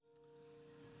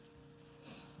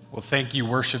Well, thank you,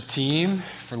 worship team,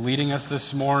 for leading us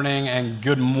this morning, and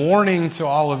good morning to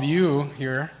all of you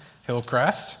here,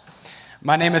 Hillcrest.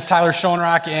 My name is Tyler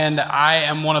Schoenrock, and I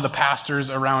am one of the pastors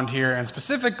around here, and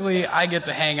specifically, I get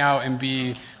to hang out and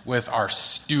be with our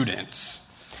students.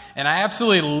 And I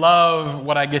absolutely love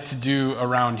what I get to do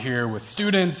around here with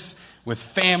students, with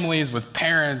families, with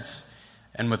parents,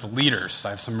 and with leaders. I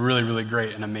have some really, really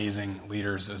great and amazing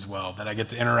leaders as well that I get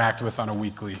to interact with on a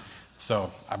weekly,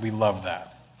 so we love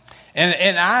that.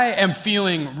 And I am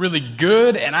feeling really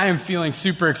good, and I am feeling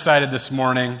super excited this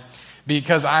morning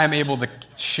because I am able to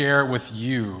share with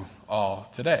you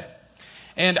all today.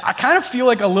 And I kind of feel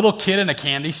like a little kid in a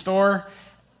candy store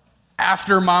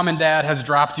after mom and dad has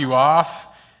dropped you off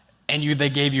and they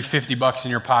gave you $50 in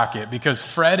your pocket because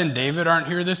Fred and David aren't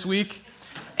here this week.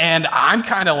 And I'm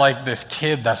kind of like this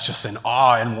kid that's just in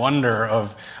awe and wonder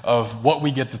of what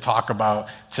we get to talk about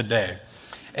today.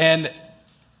 And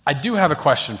I do have a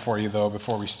question for you, though,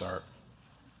 before we start.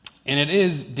 And it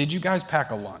is, did you guys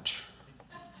pack a lunch?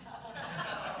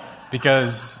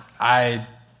 Because I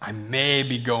may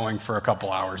be going for a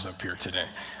couple hours up here today.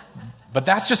 But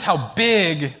that's just how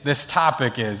big this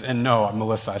topic is. And no,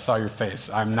 Melissa, I saw your face.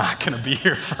 I'm not going to be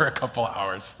here for a couple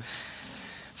hours.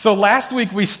 So last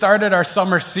week we started our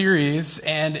summer series,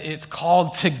 and it's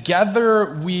called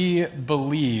Together We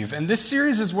Believe. And this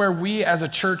series is where we as a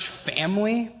church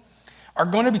family are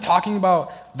going to be talking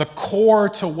about the core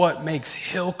to what makes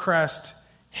Hillcrest,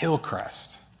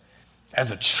 Hillcrest,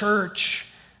 as a church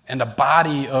and a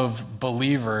body of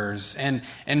believers, and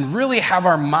really have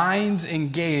our minds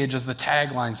engaged, as the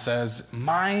tagline says,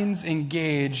 minds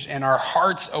engaged and our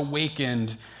hearts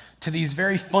awakened to these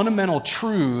very fundamental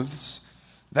truths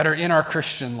that are in our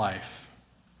Christian life.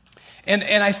 And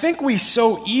I think we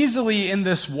so easily in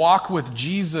this walk with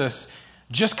Jesus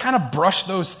just kind of brush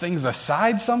those things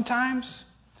aside sometimes,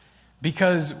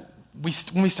 because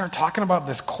when we start talking about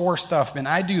this core stuff, and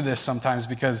I do this sometimes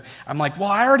because I'm like, well,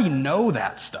 I already know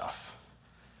that stuff.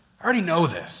 I already know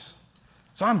this.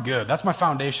 So I'm good. That's my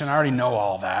foundation. I already know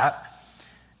all that.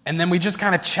 And then we just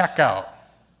kind of check out.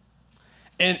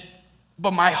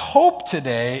 But my hope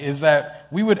today is that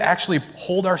we would actually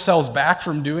hold ourselves back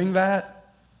from doing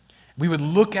that. We would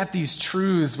look at these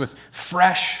truths with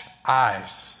fresh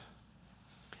eyes,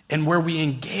 and where we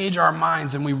engage our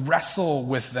minds and we wrestle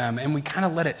with them and we kind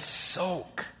of let it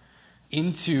soak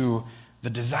into the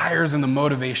desires and the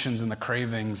motivations and the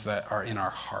cravings that are in our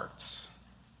hearts.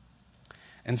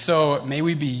 And so may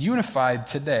we be unified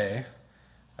today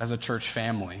as a church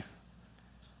family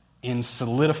in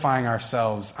solidifying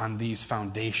ourselves on these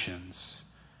foundations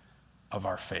of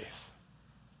our faith.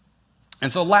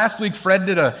 And so last week, Fred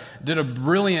did a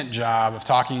brilliant job of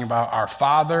talking about our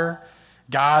Father,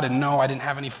 God, and no, I didn't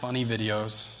have any funny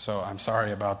videos, so I'm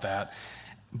sorry about that.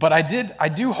 But I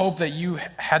do hope that you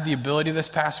had the ability this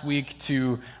past week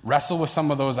to wrestle with some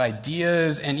of those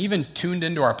ideas and even tuned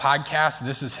into our podcast,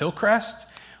 This is Hillcrest,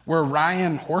 where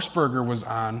Ryan Horsberger was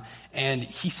on, and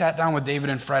he sat down with David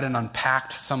and Fred and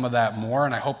unpacked some of that more,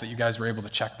 and I hope that you guys were able to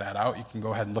check that out. You can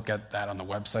go ahead and look at that on the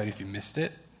website if you missed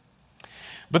it.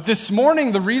 But this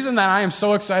morning, the reason that I am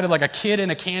so excited, like a kid in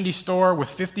a candy store with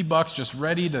 $50 just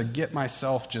ready to get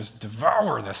myself just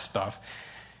devour this stuff,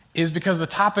 is because the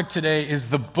topic today is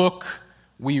the book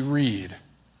we read,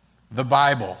 the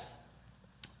Bible.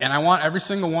 And I want every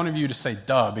single one of you to say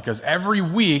duh, because every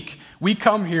week we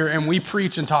come here and we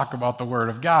preach and talk about the Word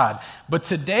of God. But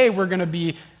today we're going to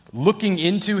be looking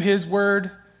into His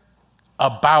Word,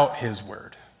 about His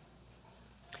Word.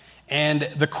 And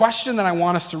the question that I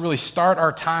want us to really start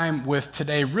our time with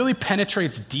today really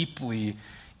penetrates deeply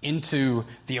into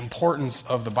the importance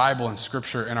of the Bible and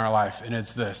Scripture in our life, and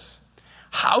it's this: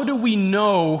 how do we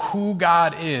know who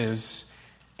God is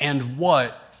and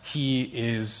what He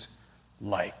is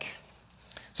like?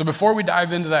 So before we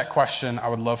dive into that question, I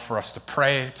would love for us to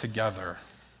pray together.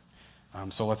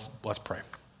 So let's pray.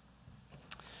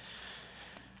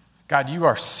 God, you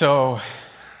are so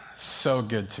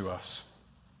good to us.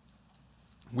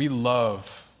 We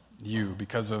love you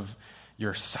because of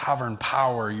your sovereign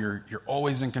power. You're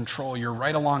always in control. You're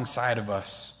right alongside of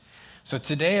us. So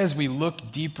today, as we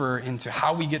look deeper into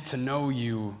how we get to know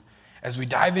you, as we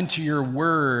dive into your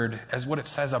word, as what it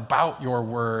says about your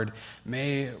word,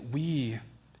 may we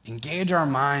engage our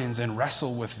minds and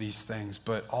wrestle with these things,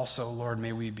 but also, Lord,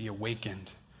 may we be awakened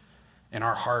in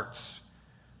our hearts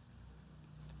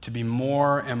to be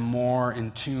more and more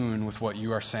in tune with what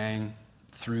you are saying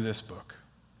through this book.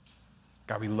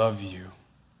 God, we love you.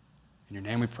 In your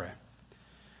name we pray.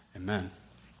 Amen.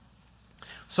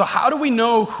 So how do we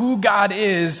know who God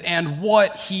is and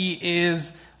what He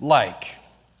is like?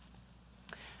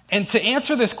 And to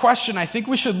answer this question, I think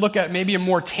we should look at maybe a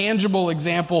more tangible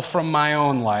example from my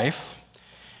own life.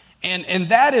 And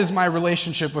that is my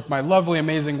relationship with my lovely,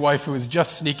 amazing wife who is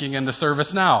just sneaking into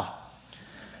service now.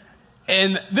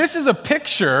 And this is a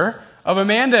picture of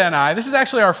Amanda and I. This is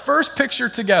actually our first picture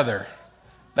together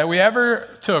that we ever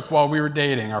took while we were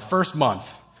dating, our first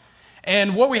month.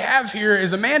 And what we have here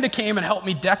is Amanda came and helped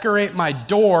me decorate my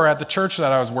door at the church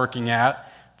that I was working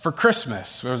at for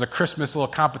Christmas. There was a Christmas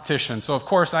little competition. So, of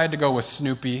course, I had to go with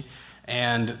Snoopy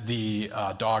and the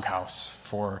doghouse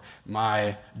for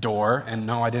my door. And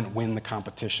no, I didn't win the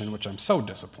competition, which I'm so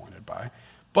disappointed by.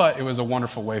 But it was a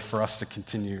wonderful way for us to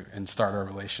continue and start our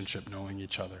relationship knowing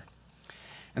each other.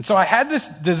 And so I had this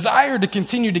desire to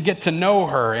continue to get to know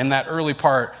her in that early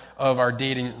part of our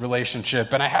dating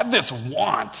relationship. And I had this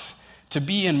want to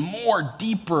be in more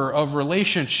deeper of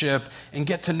relationship and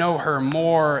get to know her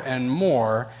more and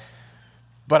more.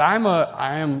 But I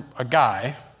am a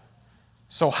guy,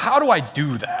 so how do I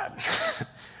do that?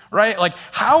 Right? Like,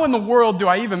 how in the world do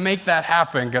I even make that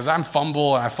happen? Because I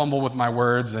fumble with my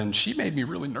words, and she made me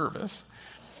really nervous.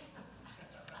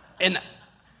 And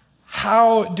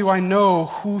how do I know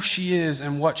who she is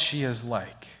and what she is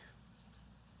like?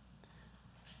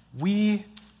 We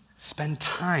spend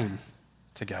time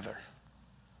together.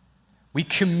 We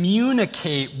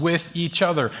communicate with each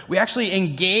other. We actually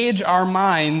engage our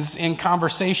minds in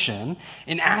conversation,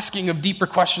 in asking of deeper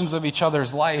questions of each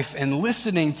other's life and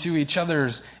listening to each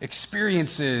other's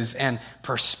experiences and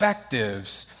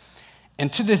perspectives.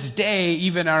 And to this day,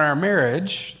 even in our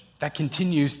marriage, that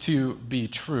continues to be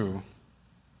true.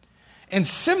 And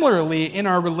similarly, in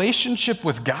our relationship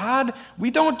with God,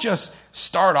 we don't just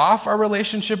start off our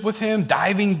relationship with Him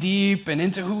diving deep and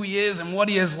into who He is and what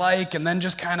He is like, and then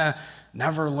just kind of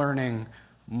never learning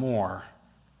more.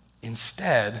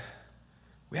 Instead,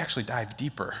 we actually dive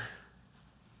deeper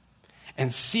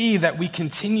and see that we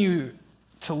continue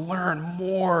to learn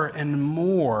more and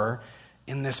more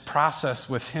in this process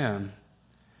with Him.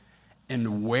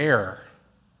 And where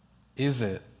is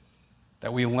it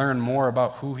that we learn more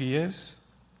about who He is?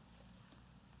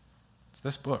 It's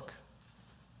this book,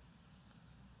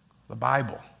 the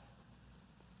Bible.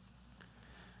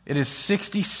 It is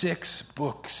 66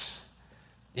 books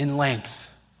in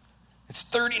length. It's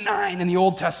 39 in the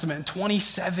Old Testament and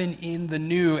 27 in the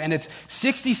New. And it's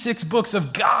 66 books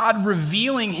of God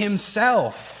revealing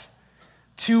Himself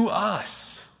to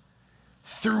us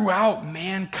throughout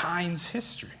mankind's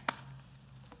history.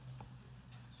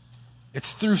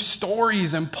 It's through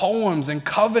stories and poems and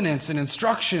covenants and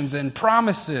instructions and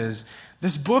promises.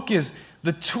 This book is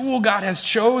the tool God has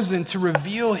chosen to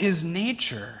reveal His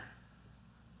nature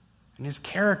and His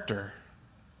character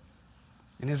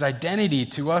and His identity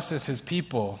to us as His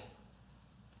people.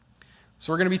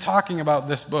 So we're going to be talking about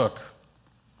this book.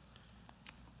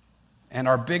 And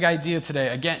our big idea today,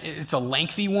 again, it's a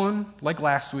lengthy one, like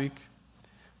last week,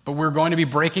 but we're going to be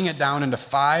breaking it down into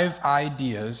 5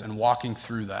 ideas and walking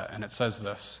through that. And it says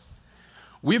this: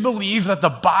 we believe that the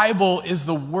Bible is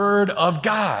the Word of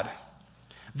God,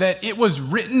 that it was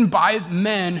written by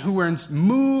men who were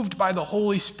moved by the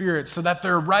Holy Spirit, so that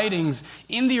their writings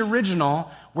in the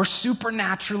original were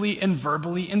supernaturally and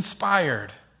verbally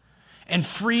inspired and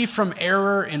free from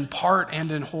error in part and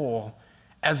in whole,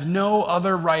 as no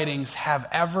other writings have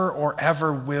ever or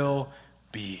ever will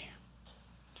be.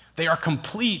 They are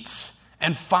complete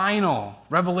and final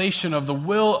revelation of the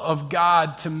will of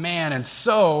God to man, and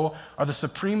so are the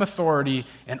supreme authority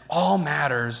in all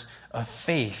matters of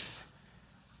faith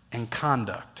and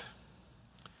conduct.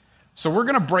 So we're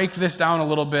going to break this down a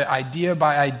little bit, idea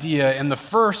by idea, and the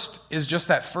first is just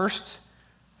that first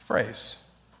phrase.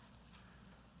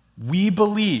 We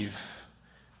believe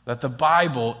that the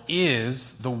Bible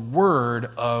is the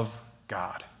Word of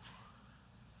God.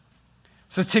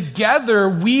 So together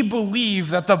we believe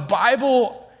that the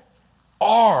Bible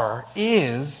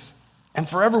is, and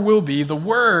forever will be, the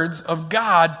words of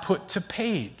God put to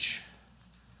page.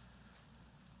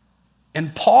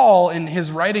 And Paul, in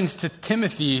his writings to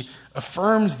Timothy,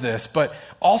 affirms this, but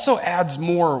also adds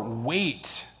more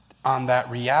weight on that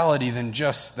reality than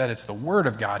just that it's the Word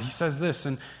of God. He says this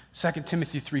in 2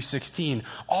 Timothy 3:16,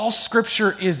 all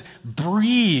Scripture is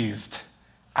breathed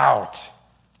out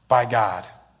by God.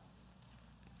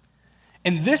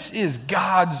 And this is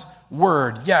God's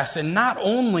Word, yes, and not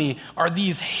only are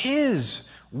these His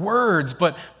words,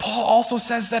 but Paul also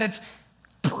says that it's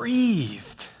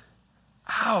breathed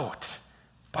out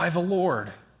by the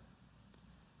Lord.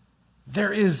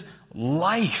 There is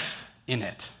life in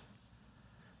it.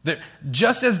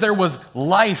 Just as there was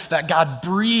life that God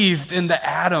breathed into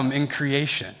Adam in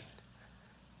creation,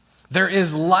 There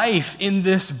is life in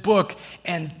this book,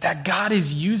 and that God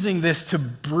is using this to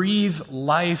breathe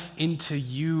life into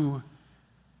you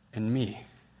and me.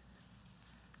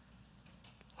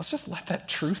 Let's just let that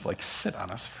truth sit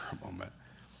on us for a moment.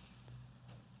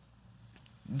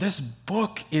 This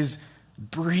book is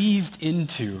breathed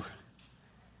into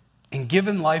and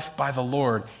given life by the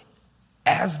Lord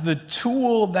as the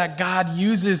tool that God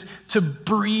uses to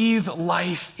breathe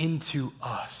life into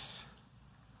us.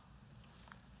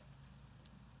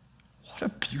 What a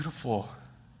beautiful,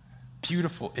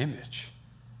 beautiful image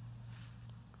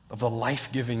of the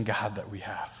life-giving God that we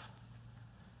have.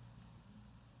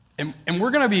 And we're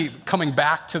going to be coming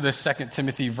back to this 2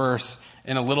 Timothy verse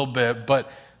in a little bit,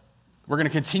 but we're going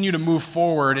to continue to move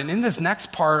forward. And in this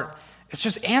next part, it's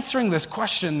just answering this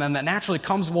question then that naturally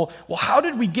comes, well, how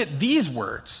did we get these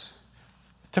words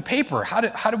to paper? How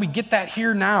did we get that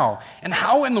here now? And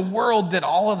how in the world did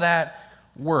all of that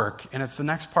work? And it's the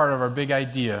next part of our big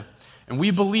idea. And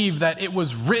we believe that it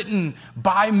was written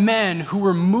by men who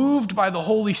were moved by the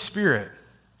Holy Spirit,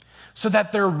 so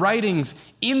that their writings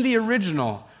in the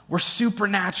original were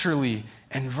supernaturally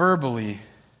and verbally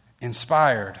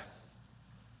inspired.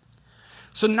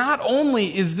 So not only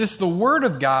is this the Word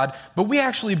of God, but we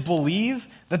actually believe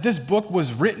that this book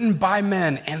was written by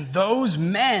men, and those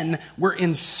men were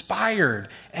inspired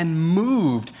and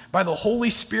moved by the Holy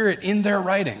Spirit in their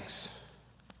writings.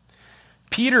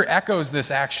 Peter echoes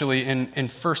this actually in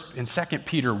 2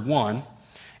 Peter 1,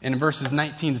 in verses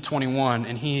 19 to 21,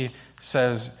 and he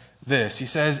says this. He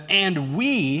says, "And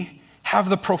we have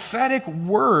the prophetic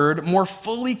word more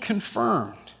fully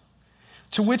confirmed,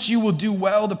 to which you will do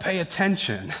well to pay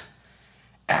attention,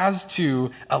 as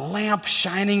to a lamp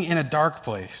shining in a dark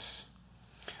place,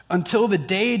 until the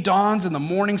day dawns and the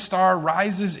morning star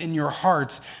rises in your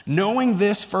hearts, knowing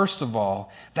this, first of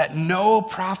all, that no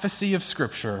prophecy of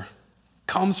Scripture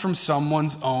comes from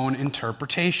someone's own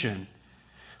interpretation.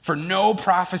 For no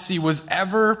prophecy was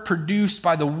ever produced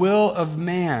by the will of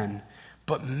man,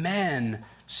 but men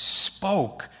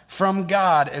spoke from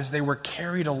God as they were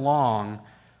carried along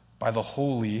by the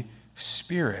Holy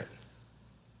Spirit."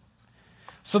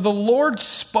 So the Lord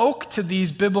spoke to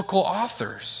these biblical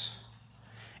authors.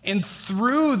 And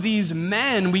through these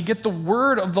men, we get the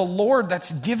word of the Lord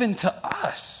that's given to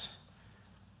us.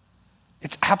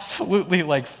 It's absolutely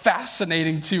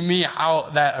fascinating to me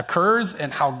how that occurs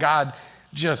and how God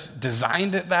just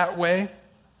designed it that way.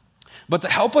 But to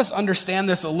help us understand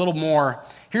this a little more,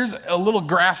 here's a little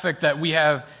graphic that we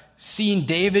have seen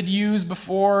David use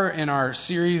before in our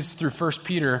series through 1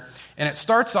 Peter, and it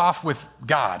starts off with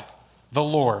God, the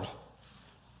Lord.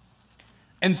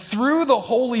 And through the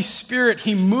Holy Spirit,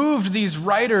 he moved these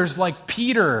writers like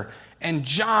Peter and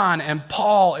John and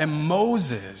Paul and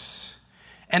Moses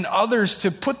and others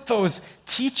to put those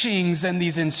teachings and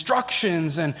these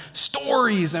instructions and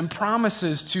stories and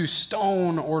promises to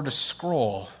stone or to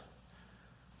scroll.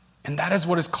 And that is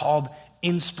what is called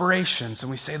inspiration. So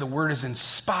when we say the word is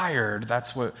inspired,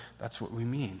 that's what we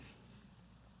mean.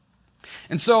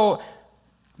 And so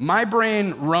my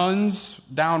brain runs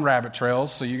down rabbit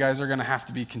trails, so you guys are going to have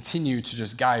to continue to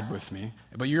just guide with me.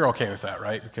 But you're okay with that,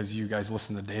 right? Because you guys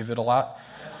listen to David a lot.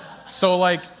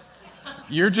 So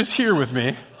you're just here with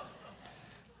me.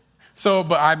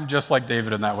 But I'm just like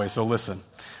David in that way, so listen.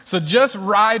 So just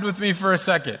ride with me for a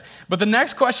second. But the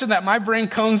next question that my brain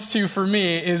comes to for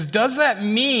me is, does that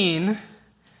mean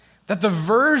that the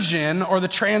version or the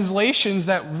translations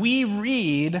that we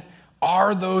read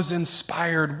are those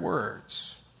inspired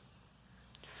words?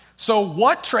 So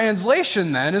what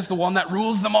translation then is the one that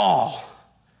rules them all?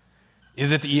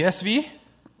 Is it the ESV?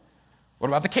 What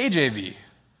about the KJV?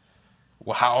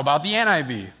 Well, how about the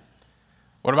NIV?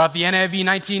 What about the NIV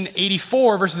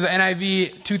 1984 versus the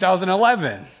NIV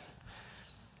 2011?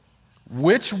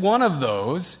 Which one of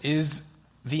those is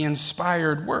the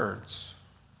inspired words?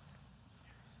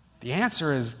 The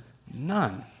answer is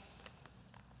none.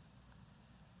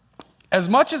 As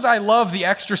much as I love the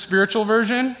extra spiritual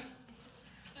version,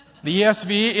 the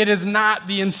ESV, it is not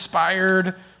the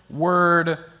inspired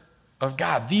word of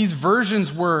God. These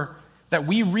versions that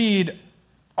we read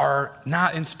are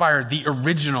not inspired. The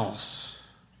originals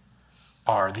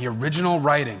are the original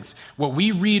writings. What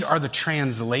we read are the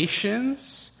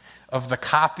translations of the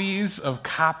copies of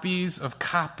copies of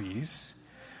copies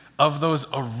of those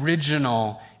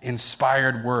original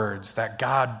inspired words that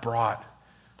God brought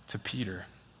to Peter.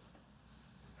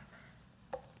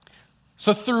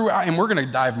 So and we're going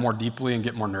to dive more deeply and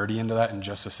get more nerdy into that in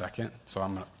just a second. So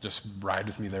I'm going to just ride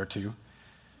with me there too.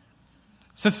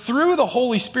 So through the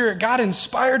Holy Spirit, God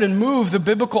inspired and moved the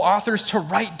biblical authors to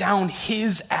write down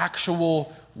his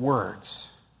actual words.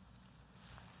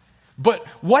 But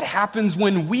what happens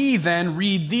when we then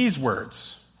read these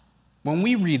words? When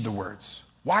we read the words?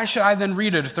 Why should I then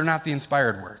read it if they're not the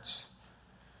inspired words?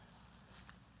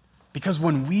 Because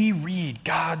when we read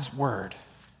God's word,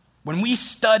 when we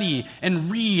study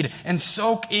and read and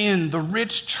soak in the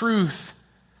rich truth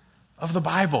of the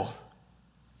Bible,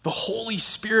 the Holy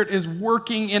Spirit is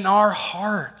working in our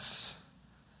hearts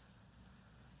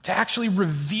to actually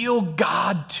reveal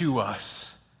God to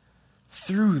us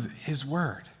through his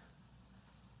word.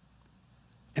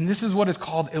 And this is what is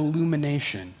called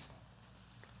illumination,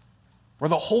 where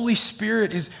the Holy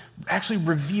Spirit actually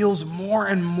reveals more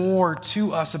and more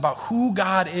to us about who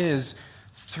God is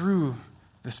through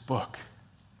this book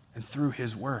and through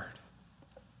his word.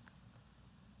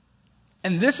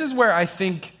 And this is where I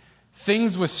think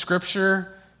things with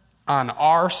Scripture on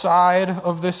our side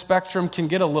of this spectrum can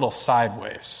get a little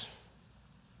sideways,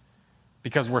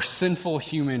 because we're sinful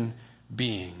human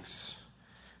beings.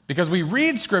 Because we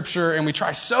read Scripture and we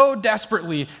try so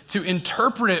desperately to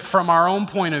interpret it from our own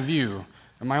point of view.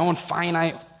 And my own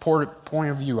finite point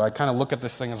of view, I kind of look at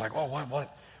this thing as like, oh, what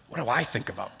do I think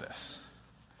about this?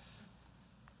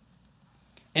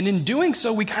 And in doing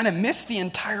so, we kind of miss the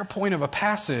entire point of a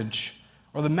passage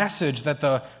or the message that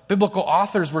the biblical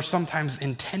authors were sometimes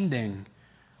intending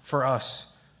for us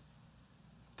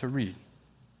to read.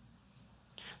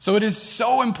 So it is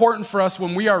so important for us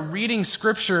when we are reading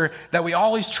Scripture that we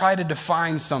always try to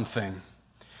define something,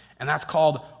 and that's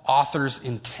called author's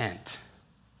intent.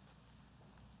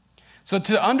 So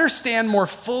to understand more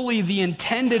fully the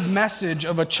intended message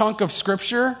of a chunk of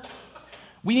Scripture,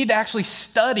 we need to actually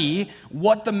study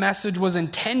what the message was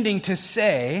intending to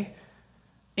say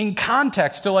in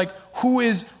context to like who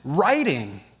is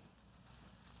writing,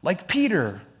 like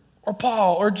Peter or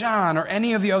Paul or John or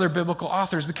any of the other biblical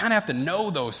authors. We kind of have to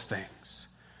know those things.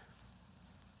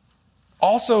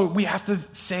 Also, we have to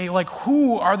say, like,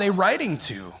 who are they writing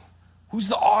to? Who's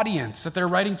the audience that they're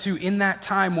writing to in that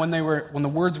time when the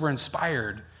words were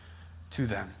inspired to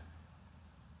them?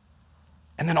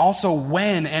 And then also,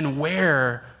 when and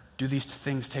where do these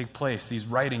things take place, these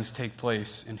writings take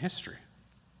place in history?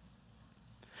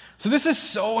 So this is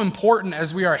so important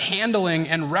as we are handling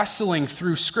and wrestling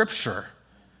through Scripture.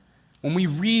 When we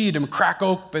read and crack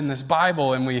open this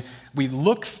Bible and we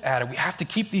look at it, we have to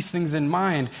keep these things in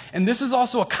mind. And this is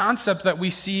also a concept that we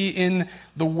see in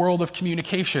the world of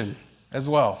communication as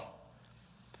well.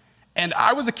 And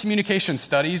I was a communication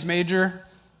studies major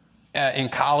in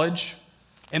college.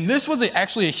 And this was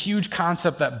actually a huge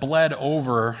concept that bled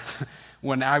over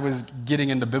when I was getting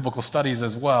into biblical studies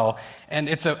as well. And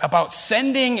it's about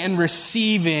sending and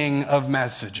receiving of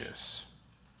messages.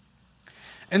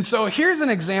 And so here's an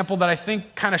example that I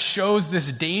think kind of shows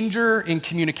this danger in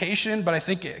communication, but I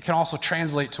think it can also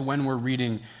translate to when we're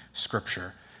reading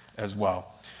Scripture as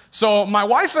well. So my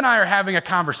wife and I are having a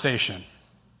conversation.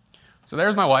 So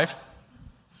there's my wife,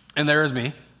 and there is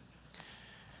me.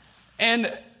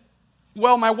 And,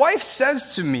 well, my wife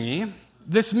says to me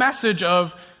this message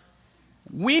of,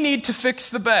 we need to fix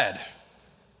the bed.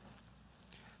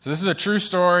 So this is a true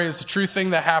story. It's a true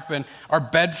thing that happened. Our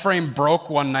bed frame broke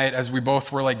one night as we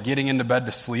both were like getting into bed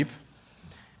to sleep.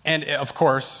 And of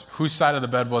course, whose side of the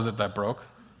bed was it that broke?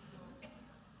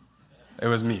 It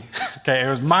was me. Okay, it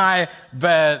was my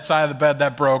side of the bed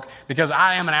that broke because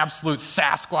I am an absolute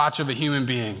Sasquatch of a human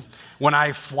being when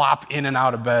I flop in and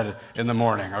out of bed in the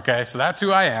morning. Okay, so that's who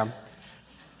I am.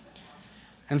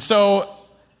 And so,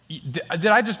 did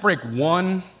I just break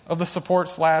one of the support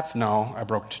slats? No, I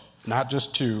broke not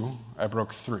just two, I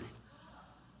broke three.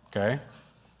 Okay?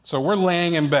 So we're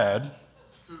laying in bed.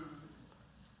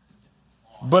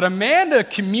 But Amanda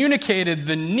communicated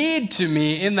the need to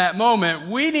me in that moment.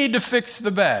 We need to fix the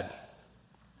bed.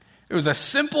 It was a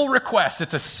simple request.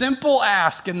 It's a simple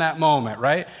ask in that moment,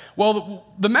 right?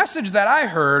 Well, the message that I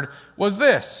heard was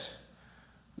this: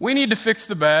 we need to fix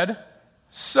the bed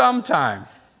sometime.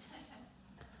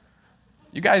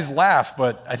 You guys laugh,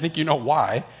 but I think you know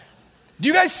why. Do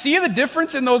you guys see the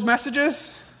difference in those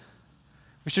messages?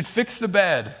 We should fix the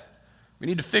bed. We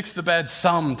need to fix the bed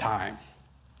sometime.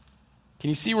 Can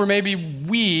you see where maybe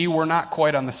we were not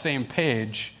quite on the same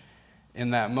page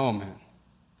in that moment?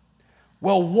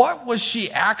 Well, what was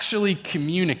she actually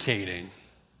communicating?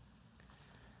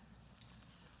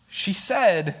 She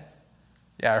said,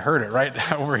 yeah, I heard it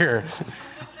right over here.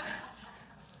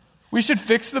 We should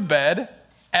fix the bed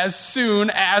as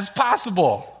soon as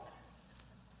possible.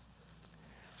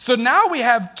 So now we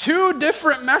have two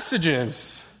different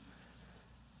messages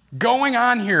going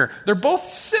on here. They're both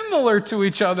similar to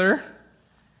each other,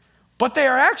 but they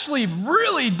are actually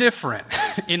really different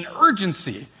in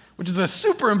urgency, which is a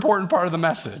super important part of the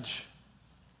message.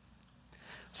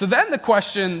 So then the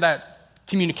question that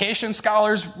communication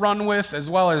scholars run with, as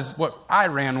well as what I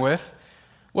ran with,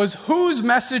 was whose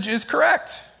message is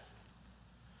correct?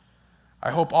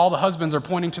 I hope all the husbands are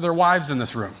pointing to their wives in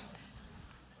this room.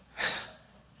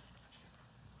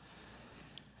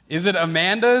 Is it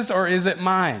Amanda's or is it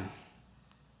mine?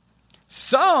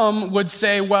 Some would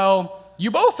say, well,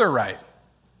 you both are right.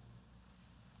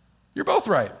 You're both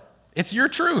right. It's your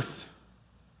truth.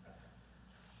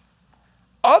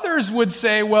 Others would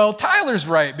say, well, Tyler's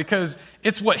right because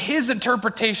it's what his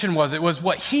interpretation was. It was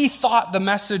what he thought the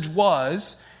message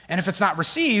was. And if it's not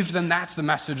received, then that's the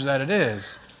message that it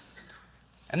is.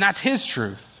 And that's his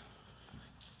truth.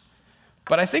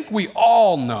 But I think we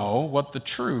all know what the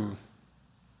true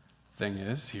thing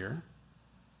is here.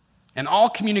 And all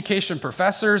communication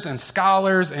professors and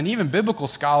scholars and even biblical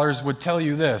scholars would tell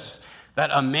you this, that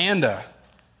Amanda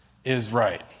is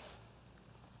right.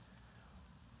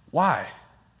 Why?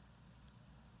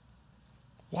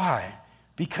 Why?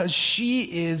 Because she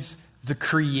is the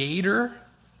creator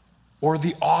or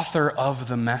the author of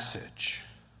the message.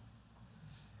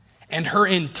 And her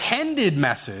intended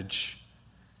message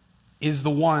is the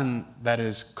one that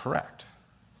is correct.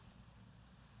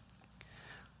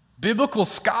 Biblical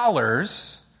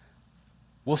scholars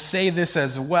will say this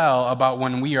as well about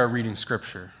when we are reading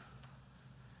Scripture.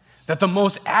 That the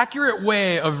most accurate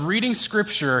way of reading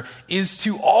Scripture is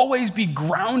to always be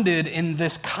grounded in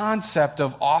this concept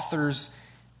of author's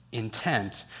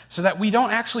intent, so that we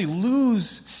don't actually lose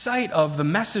sight of the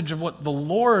message of what the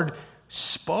Lord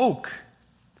spoke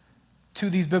to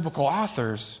these biblical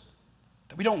authors,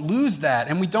 that we don't lose that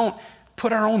and we don't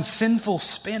put our own sinful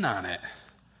spin on it.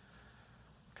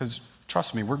 Because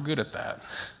trust me, we're good at that.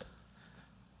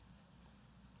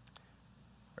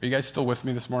 Are you guys still with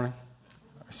me this morning?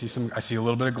 I see a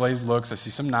little bit of glazed looks. I see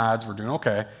some nods. We're doing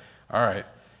okay. All right.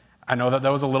 I know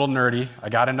that was a little nerdy. I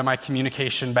got into my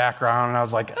communication background and I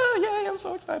was like, oh, yay, I'm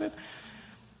so excited.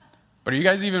 But are you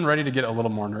guys even ready to get a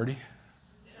little more nerdy?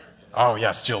 Oh,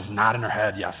 yes, Jill's nodding her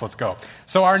head. Yes, let's go.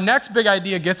 So our next big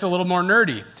idea gets a little more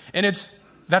nerdy, and it's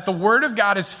that the Word of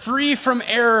God is free from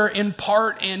error in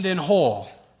part and in whole,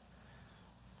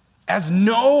 as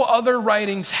no other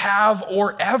writings have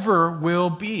or ever will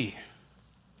be.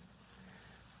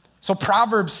 So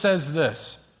Proverbs says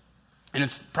this, and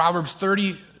it's Proverbs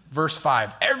 30, verse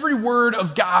 5. Every word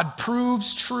of God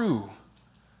proves true.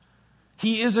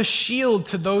 He is a shield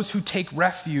to those who take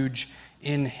refuge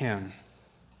in him.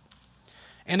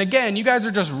 And again, you guys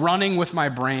are just running with my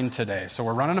brain today. So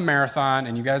we're running a marathon,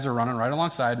 and you guys are running right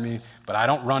alongside me, but I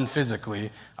don't run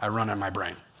physically. I run in my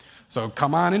brain. So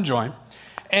come on and join.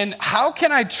 And how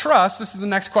can I trust, this is the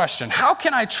next question, how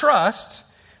can I trust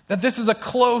that this is a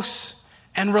close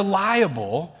and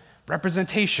reliable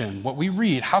representation, what we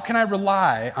read? How can I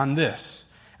rely on this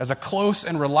as a close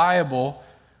and reliable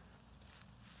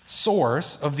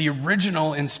source of the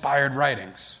original inspired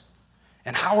writings?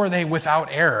 And how are they without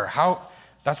error?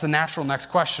 That's the natural next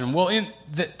question. Well,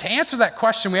 to answer that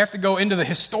question, we have to go into the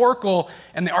historical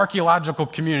and the archaeological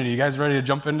community. You guys ready to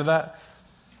jump into that?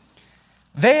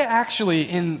 They actually,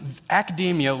 in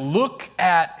academia, look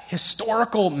at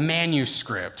historical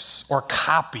manuscripts or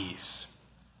copies.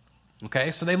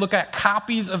 Okay, so they look at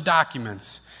copies of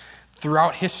documents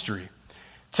throughout history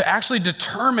to actually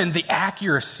determine the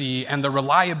accuracy and the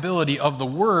reliability of the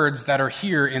words that are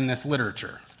here in this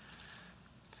literature.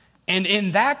 And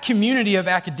in that community of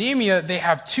academia, they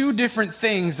have two different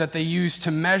things that they use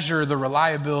to measure the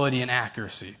reliability and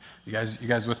accuracy. You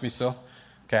guys with me still?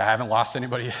 Okay, I haven't lost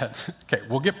anybody yet. Okay,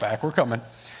 we'll get back. We're coming.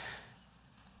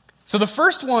 So the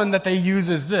first one that they use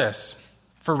is this.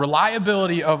 For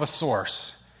reliability of a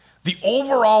source, the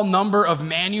overall number of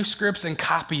manuscripts and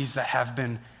copies that have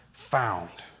been found.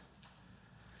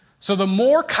 So the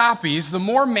more copies, the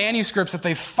more manuscripts that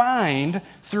they find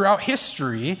throughout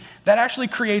history, that actually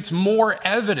creates more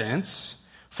evidence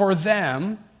for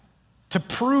them to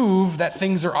prove that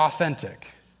things are authentic.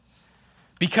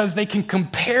 Because they can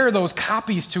compare those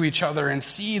copies to each other and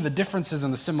see the differences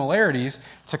and the similarities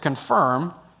to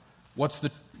confirm what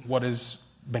has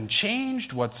been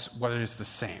changed, what is the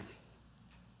same.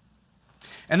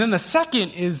 And then the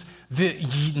second is the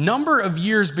number of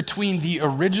years between the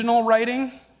original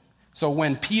writing, so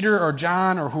when Peter or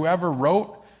John or whoever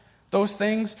wrote those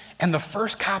things, and the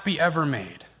first copy ever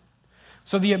made.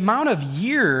 So the amount of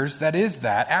years that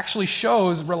actually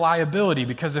shows reliability,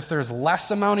 because if there's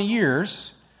less amount of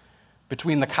years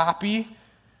between the copy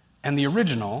and the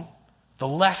original, the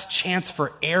less chance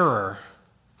for error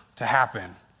to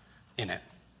happen in it.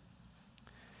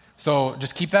 So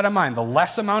just keep that in mind. The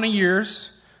less amount of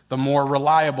years, the more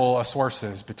reliable a source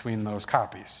is between those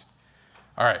copies.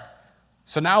 All right.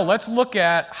 So now let's look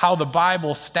at how the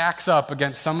Bible stacks up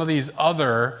against some of these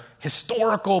other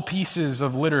historical pieces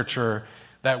of literature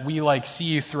that we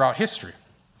see throughout history.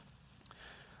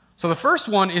 So the first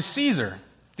one is Caesar.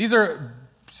 These are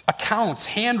accounts,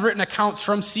 handwritten accounts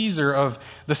from Caesar of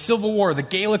the Civil War, the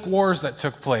Gallic Wars that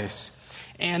took place,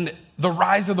 and the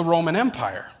rise of the Roman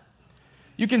Empire.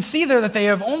 You can see there that they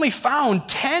have only found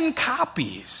 10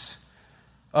 copies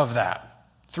of that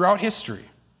throughout history.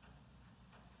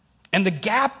 And the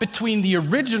gap between the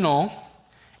original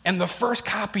and the first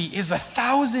copy is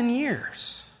 1,000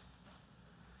 years.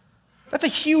 That's a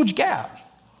huge gap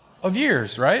of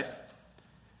years, right?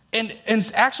 And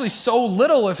it's actually so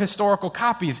little of historical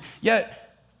copies,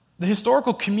 yet the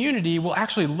historical community will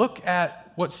actually look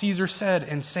at what Caesar said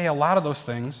and say a lot of those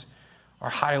things are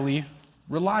highly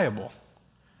reliable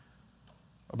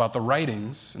about the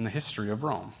writings and the history of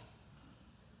Rome.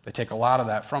 They take a lot of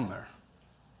that from there.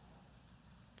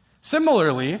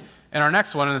 Similarly, in our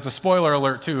next one, and it's a spoiler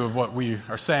alert too of what we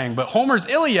are saying, but Homer's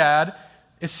Iliad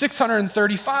is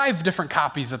 635 different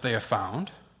copies that they have found.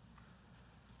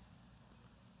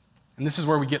 And this is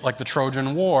where we get the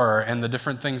Trojan War and the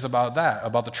different things about that,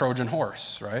 about the Trojan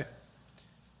horse, right?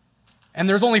 And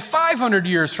there's only 500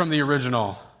 years from the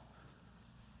original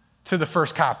to the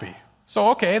first copy. So,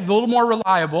 okay, a little more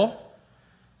reliable.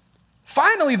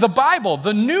 Finally, the Bible,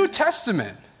 the New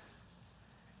Testament.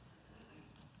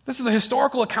 This is the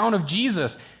historical account of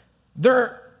Jesus.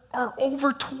 There are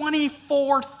over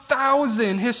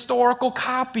 24,000 historical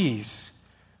copies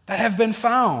that have been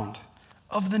found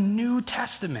of the New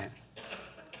Testament.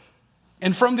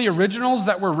 And from the originals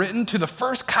that were written to the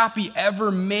first copy ever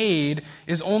made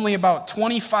is only about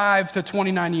 25 to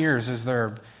 29 years is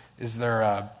their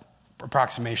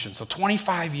approximation. So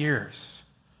 25 years.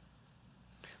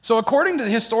 So according to the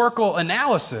historical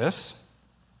analysis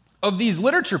of these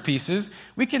literature pieces,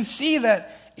 we can see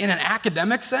that in an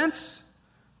academic sense,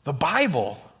 the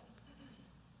Bible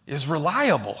is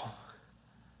reliable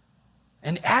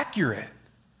and accurate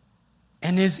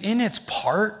and is in its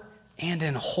part and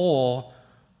in whole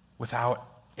without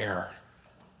error.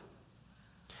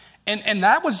 And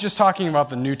that was just talking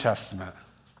about the New Testament.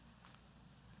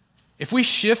 If we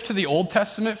shift to the Old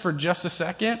Testament for just a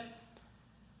second,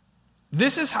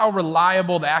 this is how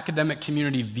reliable the academic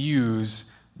community views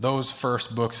those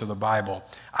first books of the Bible.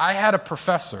 I had a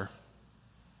professor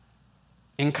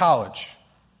in college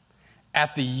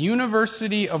at the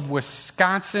University of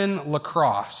Wisconsin-La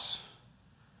Crosse,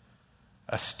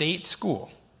 a state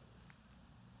school,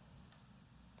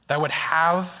 that would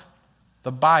have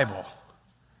the Bible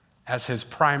as his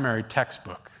primary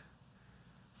textbook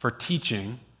for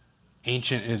teaching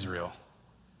ancient Israel.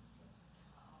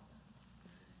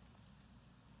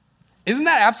 Isn't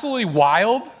that absolutely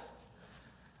wild?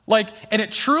 And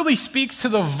it truly speaks to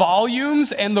the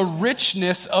volumes and the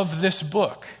richness of this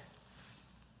book.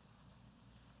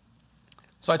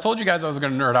 So I told you guys I was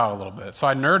going to nerd out a little bit. So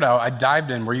I nerd out. I dived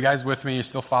in. Were you guys with me? You're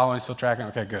still following? Still tracking?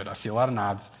 Okay, good. I see a lot of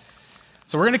nods.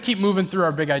 So we're going to keep moving through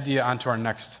our big idea onto our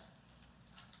next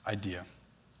idea.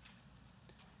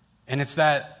 And it's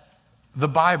that the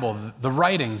Bible, the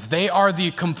writings, they are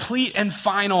the complete and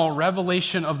final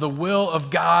revelation of the will of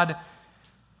God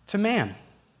to man.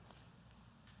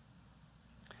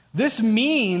 This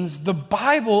means the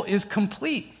Bible is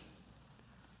complete.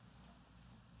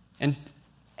 And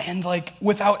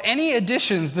without any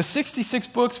additions, the 66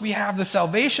 books we have, the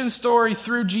salvation story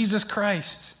through Jesus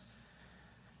Christ,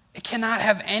 it cannot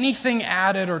have anything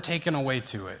added or taken away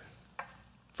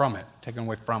from it.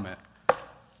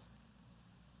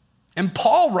 And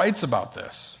Paul writes about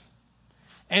this.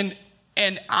 And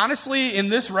honestly, in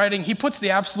this writing, he puts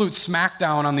the absolute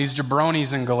smackdown on these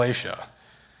jabronis in Galatia.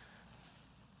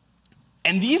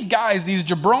 And these guys, these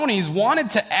jabronis, wanted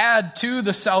to add to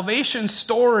the salvation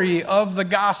story of the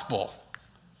gospel.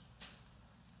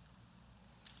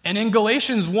 And in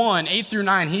Galatians 1, 8 through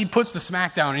 9, he puts the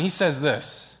smackdown and he says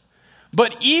this: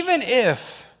 "But even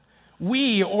if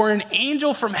we or an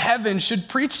angel from heaven should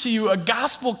preach to you a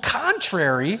gospel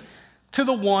contrary to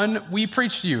the one we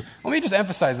preach to you." Let me just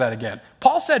emphasize that again.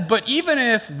 Paul said, but even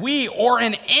if we or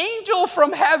an angel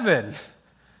from heaven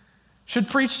should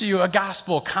preach to you a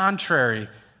gospel contrary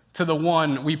to the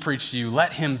one we preach to you,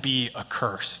 let him be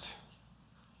accursed.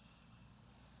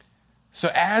 So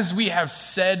as we have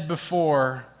said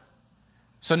before,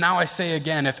 so now I say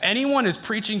again, if anyone is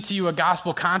preaching to you a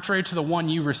gospel contrary to the one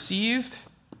you received,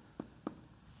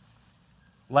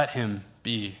 let him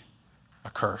be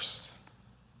accursed.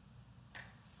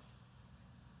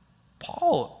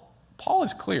 Paul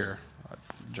is clear. I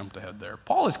jumped ahead there.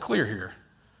 Paul is clear here.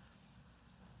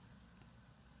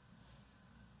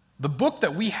 The book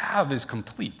that we have is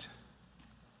complete.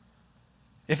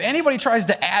 If anybody tries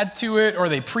to add to it or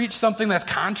they preach something that's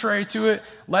contrary to it,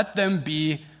 let them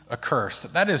be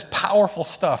accursed. That is powerful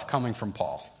stuff coming from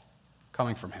Paul,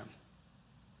 coming from him.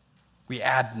 We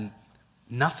add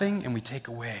nothing and we take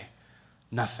away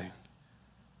nothing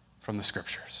from the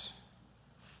Scriptures.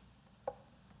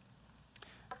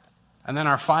 And then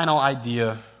our final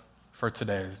idea for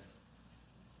today.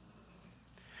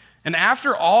 And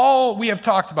after all we have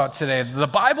talked about today, the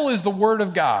Bible is the Word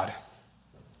of God.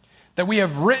 That we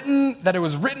have written, that it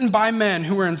was written by men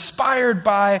who were inspired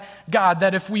by God,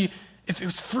 that if it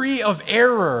was free of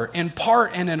error in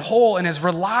part and in whole and is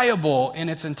reliable in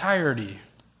its entirety,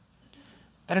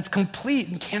 that it's complete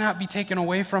and cannot be taken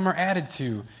away from or added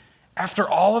to. After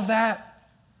all of that,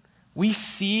 we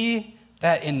see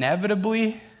that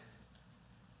inevitably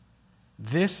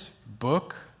this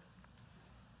book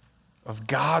of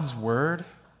God's Word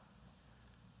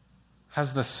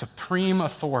has the supreme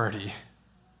authority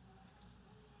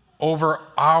over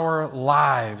our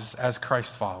lives as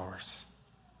Christ followers.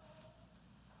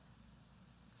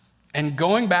 And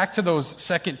going back to those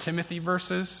 2 Timothy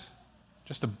verses,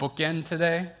 just a bookend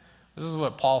today, this is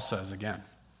what Paul says again.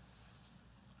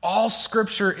 All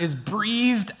Scripture is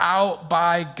breathed out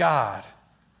by God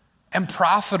and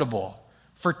profitable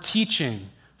for teaching,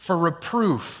 for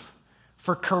reproof,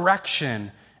 for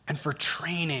correction, and for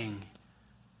training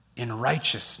in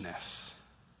righteousness,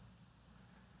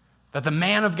 that the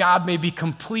man of God may be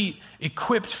complete,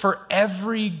 equipped for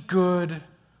every good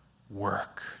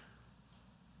work.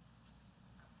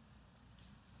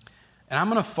 And I'm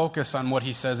going to focus on what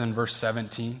he says in verse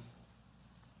 17.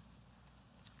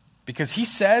 Because he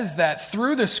says that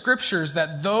through the Scriptures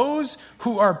that those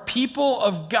who are people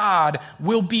of God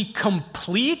will be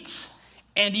complete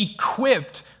and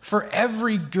equipped for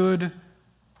every good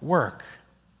work.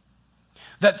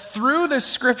 That through the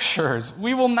Scriptures,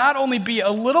 we will not only be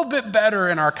a little bit better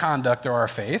in our conduct or our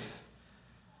faith,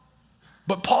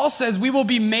 but Paul says we will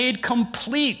be made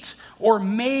complete or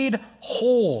made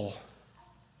whole.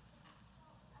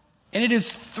 And it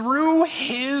is through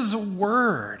his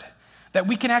word that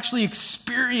we can actually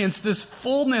experience this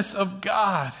fullness of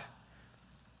God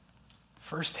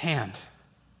firsthand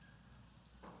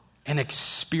and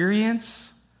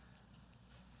experience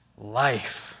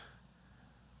life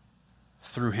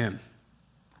through him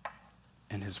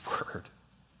and his word.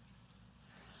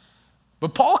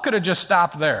 But Paul could have just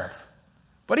stopped there,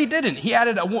 but he didn't. He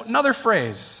added another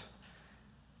phrase.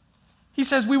 He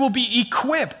says we will be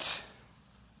equipped.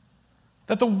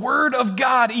 That the Word of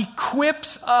God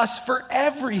equips us for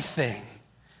everything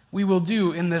we will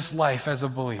do in this life as a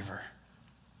believer.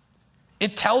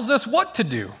 It tells us what to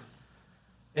do.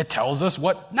 It tells us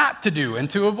what not to do and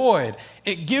to avoid.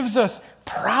 It gives us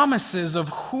promises of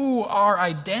who our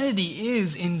identity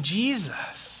is in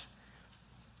Jesus.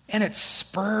 And it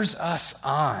spurs us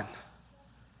on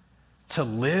to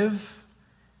live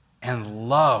and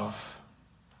love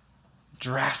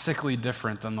drastically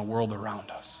different than the world around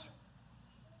us.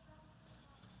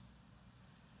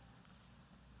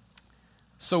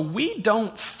 So we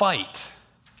don't fight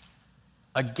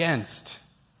against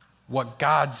what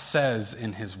God says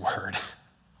in his word.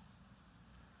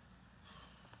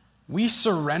 We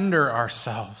surrender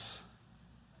ourselves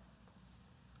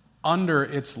under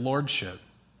its lordship,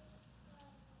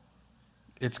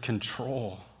 its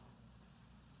control,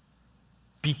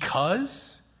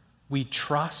 because we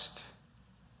trust,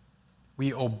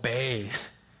 we obey,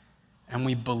 and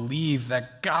we believe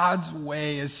that God's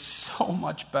way is so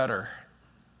much better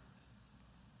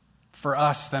for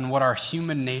us than what our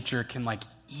human nature can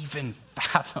even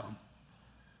fathom.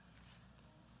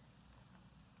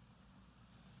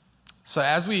 So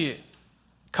as we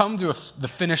come to the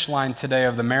finish line today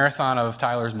of the marathon of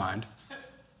Tyler's mind,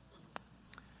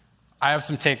 I have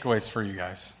some takeaways for you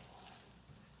guys.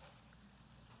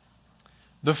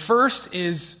 The first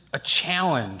is a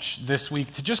challenge this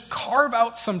week to just carve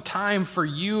out some time for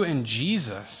you and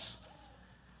Jesus.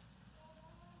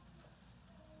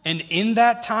 And in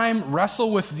that time, wrestle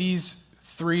with these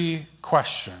 3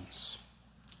 questions.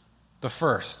 The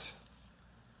first,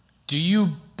 do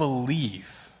you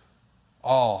believe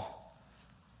all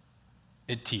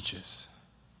it teaches?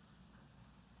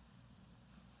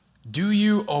 Do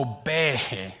you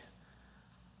obey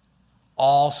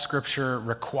all Scripture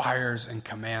requires and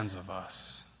commands of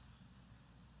us?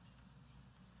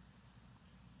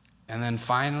 And then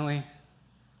finally,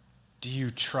 do you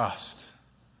trust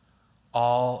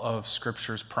all of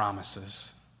Scripture's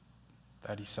promises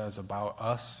that he says about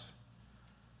us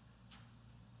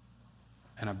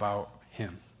and about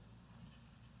him?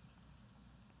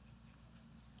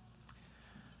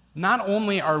 Not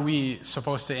only are we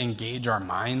supposed to engage our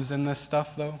minds in this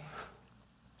stuff, though,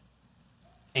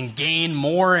 and gain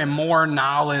more and more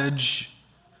knowledge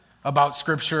about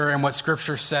Scripture and what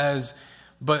Scripture says,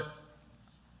 but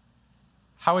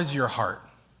how is your heart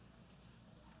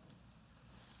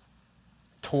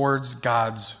towards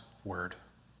God's Word?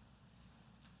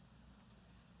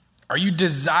 Are you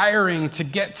desiring to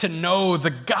get to know the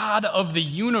God of the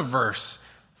universe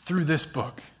through this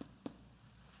book?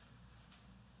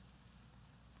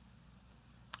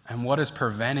 And what is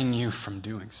preventing you from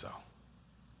doing so?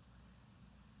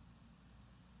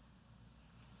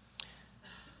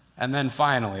 And then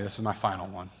finally, this is my final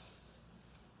one.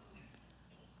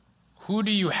 Who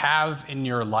do you have in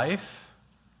your life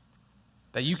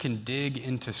that you can dig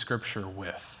into Scripture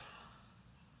with?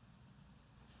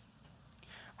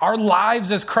 Our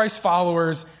lives as Christ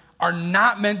followers are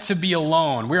not meant to be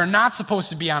alone. We are not supposed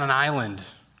to be on an island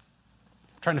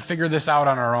trying to figure this out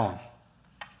on our own.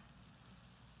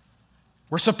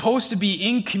 We're supposed to be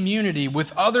in community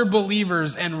with other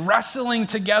believers and wrestling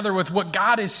together with what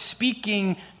God is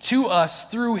speaking to us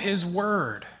through His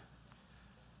Word.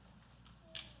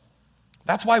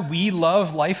 That's why we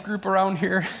love Life Group around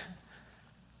here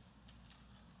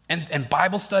and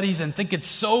Bible studies, and think it's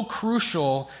so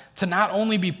crucial to not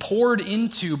only be poured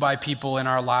into by people in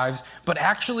our lives, but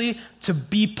actually to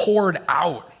be poured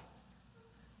out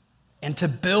and to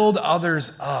build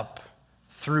others up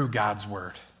through God's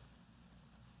Word.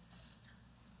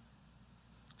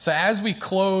 So as we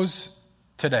close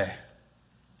today,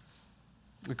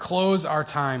 we close our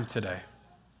time today,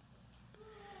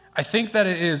 I think that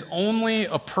it is only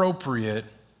appropriate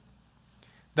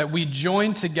that we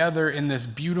join together in this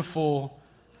beautiful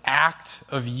act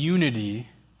of unity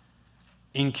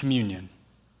in communion.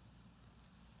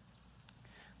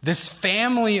 This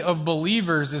family of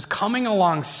believers is coming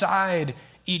alongside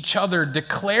each other,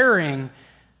 declaring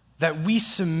that we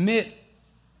submit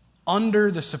under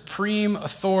the supreme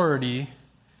authority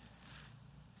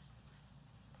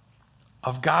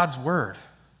of God's Word.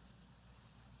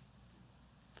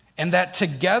 And that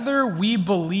together we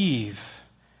believe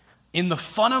in the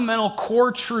fundamental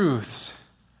core truths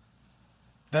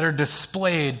that are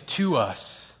displayed to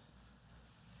us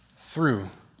through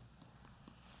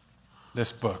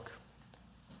this book.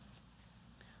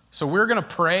 So we're going to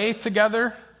pray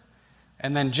together,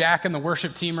 and then Jack and the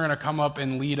worship team are going to come up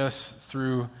and lead us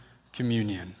through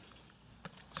communion.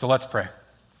 So let's pray.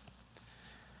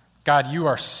 God, you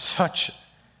are such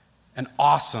an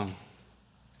awesome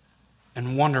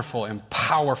and wonderful and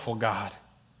powerful God.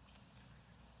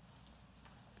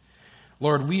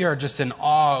 Lord, we are just in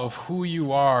awe of who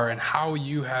you are and how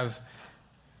you have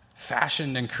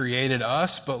fashioned and created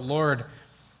us. But Lord,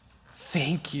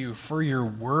 thank you for your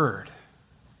word.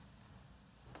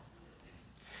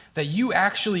 That you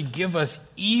actually give us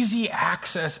easy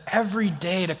access every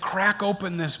day to crack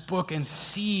open this book and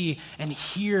see and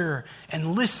hear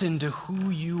and listen to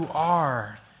who you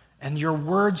are and your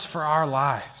words for our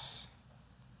lives.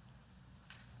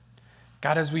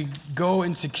 God, as we go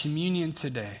into communion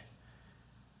today,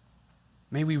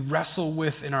 may we wrestle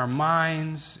with in our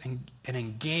minds and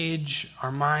engage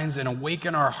our minds and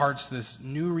awaken our hearts to this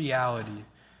new reality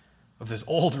of this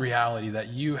old reality that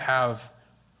you have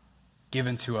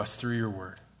given to us through your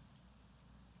word.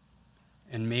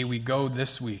 And may we go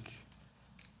this week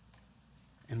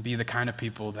and be the kind of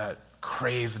people that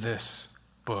crave this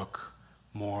book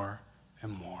more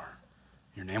and more.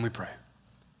 In your name we pray.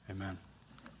 Amen.